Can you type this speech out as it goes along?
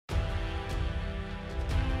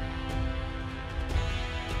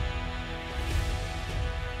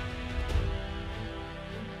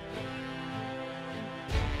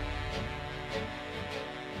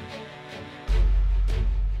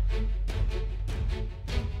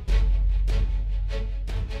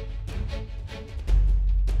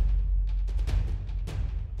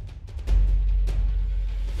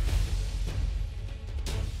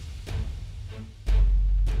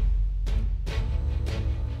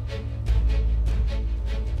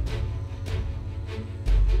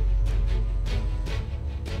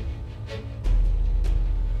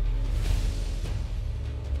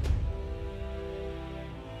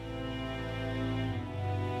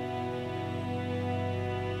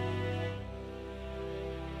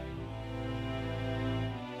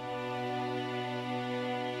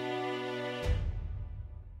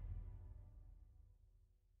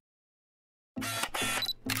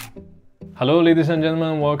Hello ladies and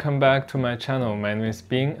gentlemen, welcome back to my channel. My name is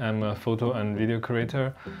Bing, I'm a photo and video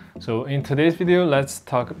creator. So in today's video, let's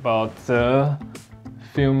talk about the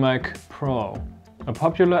FiLMiC Pro, a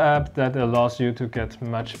popular app that allows you to get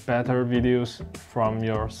much better videos from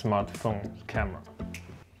your smartphone camera.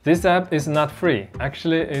 This app is not free.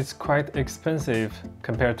 Actually, it's quite expensive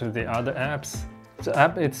compared to the other apps. The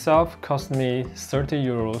app itself cost me 30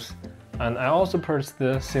 euros. And I also purchased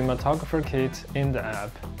the cinematographer kit in the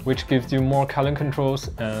app, which gives you more color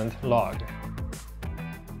controls and log.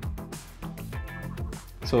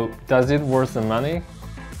 So does it worth the money?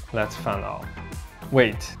 Let's find out.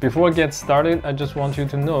 Wait, before I get started, I just want you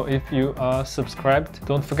to know if you are subscribed,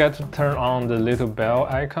 don't forget to turn on the little bell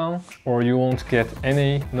icon or you won't get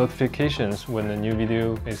any notifications when a new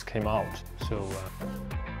video came out. So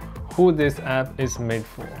who this app is made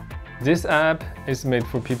for? This app is made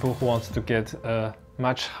for people who want to get a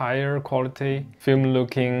much higher quality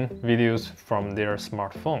film-looking videos from their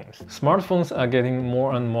smartphones. Smartphones are getting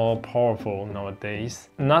more and more powerful nowadays.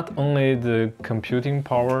 Not only the computing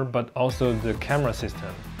power, but also the camera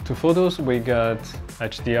system. To photos, we got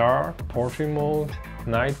HDR, portrait mode,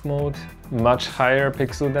 night mode, much higher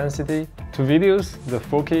pixel density. To videos, the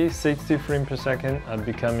 4K 60 frames per second are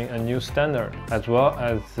becoming a new standard, as well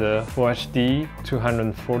as the Full HD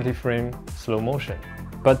 240 frame slow motion.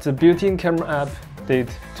 But the built-in camera app did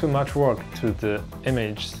too much work to the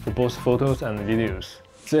image for both photos and videos.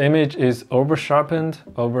 The image is over-sharpened,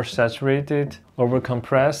 over-saturated,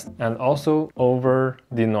 over-compressed, and also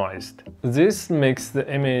over-denoised. This makes the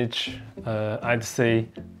image, I'd say,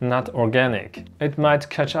 not organic. It might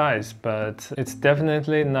catch eyes, but it's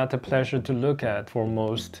definitely not a pleasure to look at for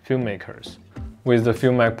most filmmakers. With the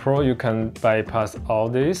FiLMiC Pro, you can bypass all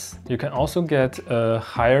this. You can also get a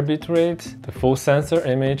higher bitrate, the full sensor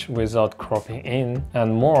image without cropping in,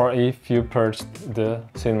 and more if you purchase the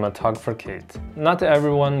cinematographer kit. Not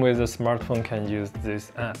everyone with a smartphone can use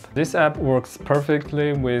this app. This app works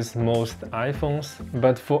perfectly with most iPhones,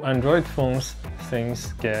 but for Android phones,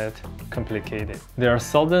 things get complicated. There are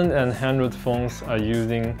thousands and hundreds of phones are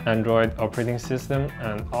using Android operating system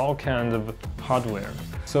and all kinds of hardware.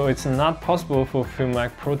 So it's not possible for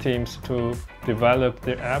FiLMiC Pro teams to develop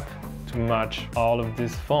their app to match all of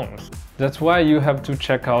these phones. That's why you have to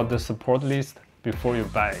check out the support list before you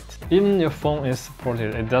buy it. Even your phone is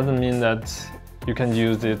supported, it doesn't mean that you can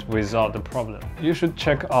use it without a problem. You should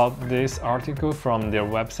check out this article from their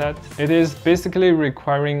website. It is basically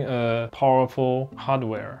requiring a powerful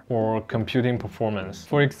hardware for computing performance.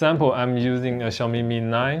 For example, I'm using a Xiaomi Mi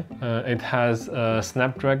 9. It has a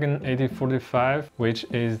Snapdragon 8045, which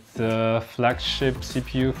is the flagship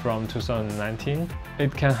CPU from 2019.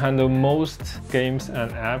 It can handle most games and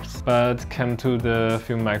apps, but come to the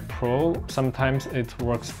FiLMiC Pro, sometimes it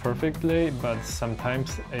works perfectly, but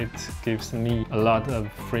sometimes it gives me a lot of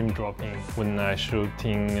frame dropping when I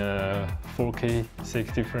shooting 4K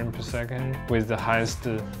 60 frames per second with the highest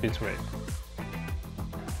bitrate.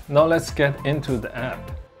 Now let's get into the app.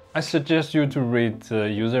 I suggest you to read the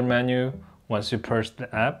user manual once you purchase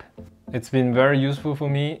the app. It's been very useful for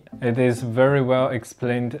me. It is very well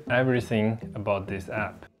explained everything about this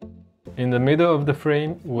app. In the middle of the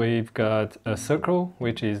frame, we've got a circle,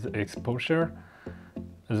 which is exposure.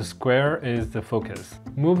 The square is the focus.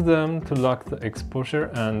 Move them to lock the exposure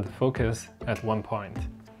and focus at one point.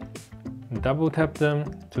 Double tap them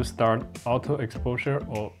to start auto exposure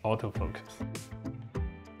or autofocus.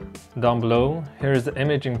 Down below, here is the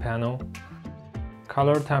imaging panel,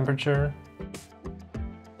 color temperature,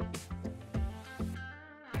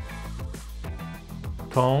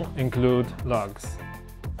 tone include logs,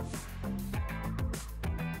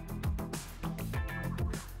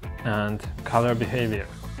 and color behavior.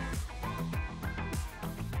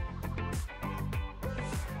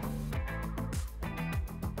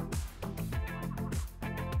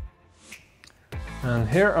 And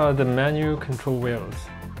here are the menu control wheels.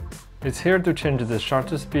 It's here to change the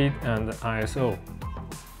shutter speed and the ISO.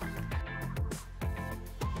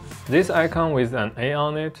 This icon with an A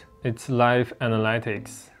on it, it's live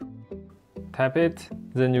analytics. Tap it,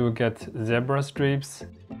 then you will get zebra strips,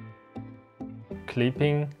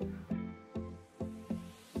 clipping,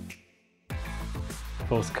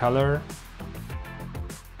 false color,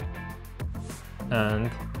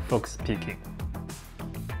 and focus peaking.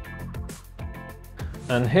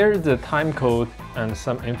 And here is the time code and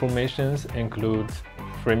some informations include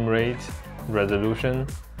frame rate, resolution,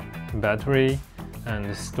 battery,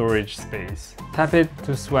 and storage space. Tap it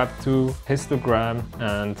to swap to histogram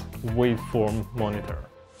and waveform monitor.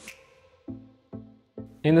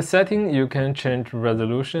 In the setting, you can change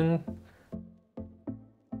resolution,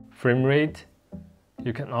 frame rate,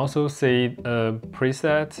 You can also set a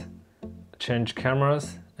preset, change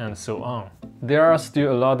cameras, and so on. There are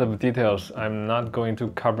still a lot of details. I'm not going to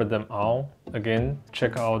cover them all. Again,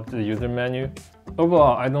 check out the user menu.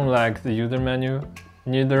 Overall, I don't like the user menu,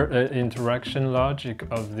 neither the interaction logic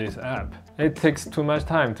of this app. It takes too much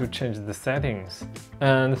time to change the settings,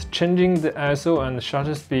 and changing the ISO and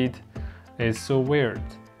shutter speed is so weird.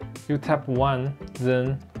 You tap one,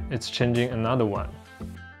 then it's changing another one.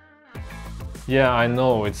 Yeah, I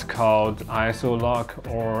know it's called ISO lock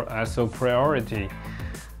or ISO priority,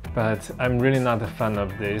 but I'm really not a fan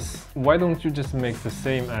of this. Why don't you just make the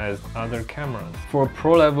same as other cameras? For a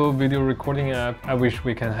pro-level video recording app, I wish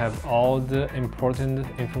we can have all the important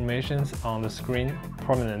informations on the screen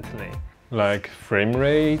prominently, like frame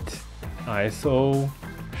rate, ISO,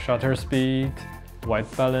 shutter speed, white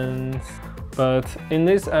balance. But in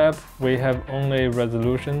this app, we have only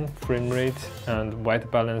resolution, frame rate, and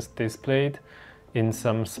white balance displayed in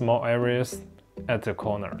some small areas at the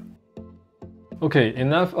corner. Okay,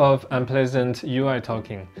 enough of unpleasant UI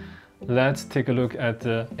talking. Let's take a look at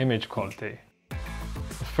the image quality.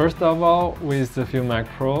 First of all, with the FiLMiC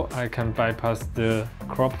Pro, I can bypass the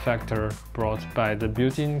crop factor brought by the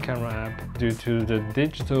built-in camera app due to the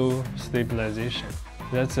digital stabilization.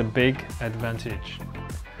 That's a big advantage.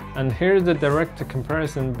 And here's the direct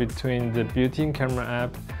comparison between the built-in camera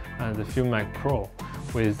app and the FiLMiC Pro,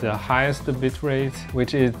 with the highest bitrate,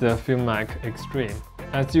 which is the FiLMiC Extreme.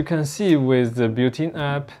 As you can see with the built-in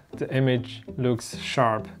app, the image looks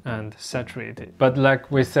sharp and saturated. But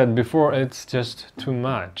like we said before, it's just too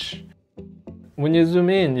much. When you zoom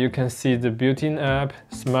in, you can see the built-in app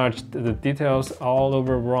smudged the details all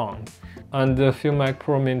over wrong, and the FiLMiC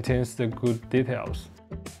Pro maintains the good details.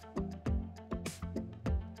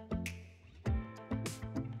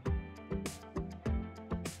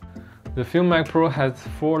 The FiLMiC Pro has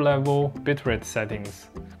 4-level bitrate settings: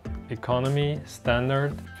 Economy,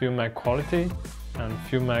 Standard, FiLMiC Quality, and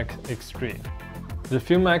FiLMiC Extreme. The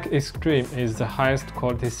FiLMiC Extreme is the highest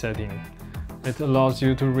quality setting. It allows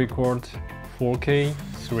you to record 4K,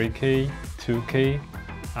 3K, 2K,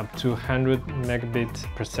 up to 100 megabits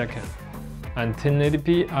per second, and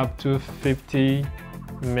 1080p up to 50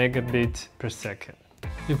 megabits per second.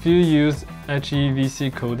 If you use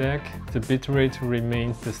HEVC codec, the bitrate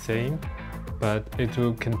remains the same, but it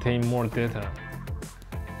will contain more data,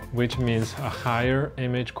 which means a higher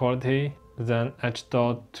image quality than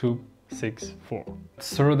H.264.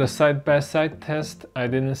 Through the side-by-side test, I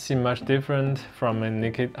didn't see much different from my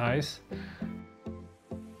naked eyes.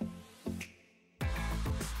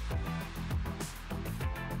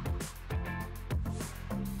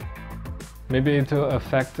 Maybe it will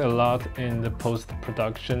affect a lot in the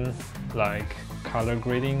post-production, like color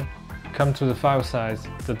grading. Come to the file size,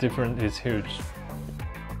 the difference is huge.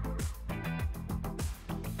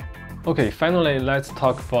 Okay, finally let's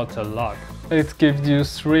talk about the lock. It gives you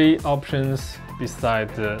 3 options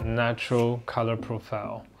beside the natural color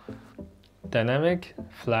profile: dynamic,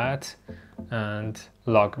 flat, and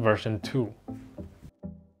lock version 2.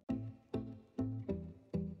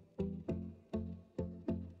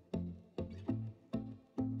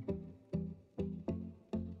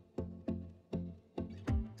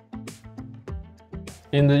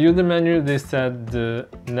 In the user menu, they said the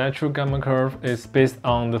natural gamma curve is based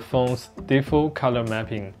on the phone's default color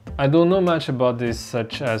mapping. I don't know much about this,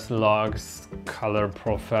 such as logs, color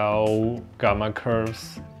profile, gamma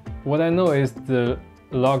curves. What I know is the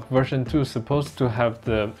log version 2 is supposed to have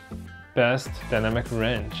the best dynamic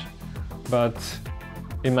range, but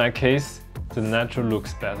in my case, the natural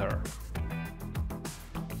looks better.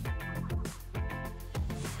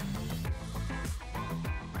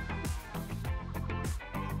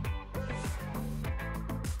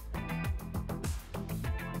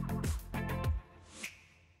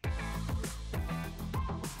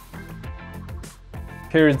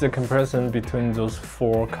 Here is the comparison between those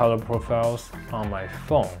 4 color profiles on my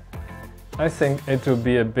phone. I think it will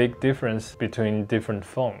be a big difference between different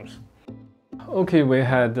phones. Okay, we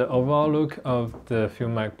had the overall look of the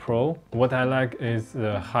FiLMiC Pro. What I like is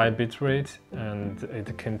the high bitrate, and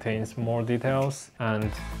it contains more details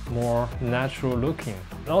and more natural looking.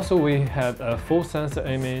 Also, we had a full sensor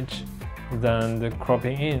image than the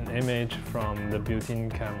cropping in image from the built-in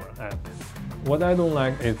camera app. What I don't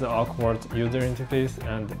like is the awkward user interface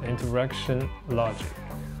and interaction logic.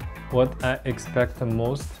 What I expect the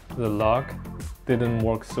most, the lock, didn't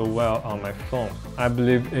work so well on my phone. I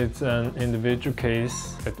believe it's an individual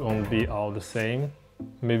case, it won't be all the same.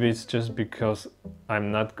 Maybe it's just because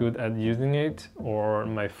I'm not good at using it, or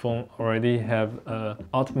my phone already have a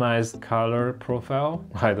optimized color profile.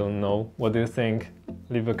 I don't know. What do you think?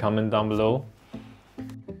 Leave a comment down below.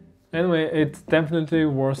 Anyway, it's definitely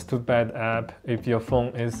worth to buy the app if your phone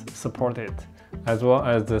is supported, as well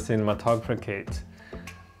as the cinematographer kit.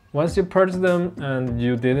 Once you purchase them and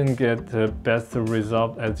you didn't get the best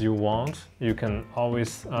result as you want, you can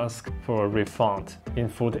always ask for a refund in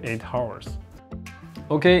 48 hours.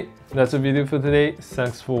 Okay, that's the video for today.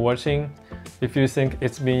 Thanks for watching. If you think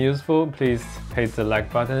it's been useful, please hit the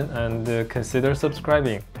like button and consider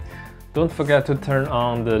subscribing. Don't forget to turn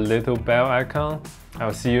on the little bell icon.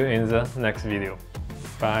 I'll see you in the next video.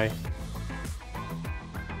 Bye.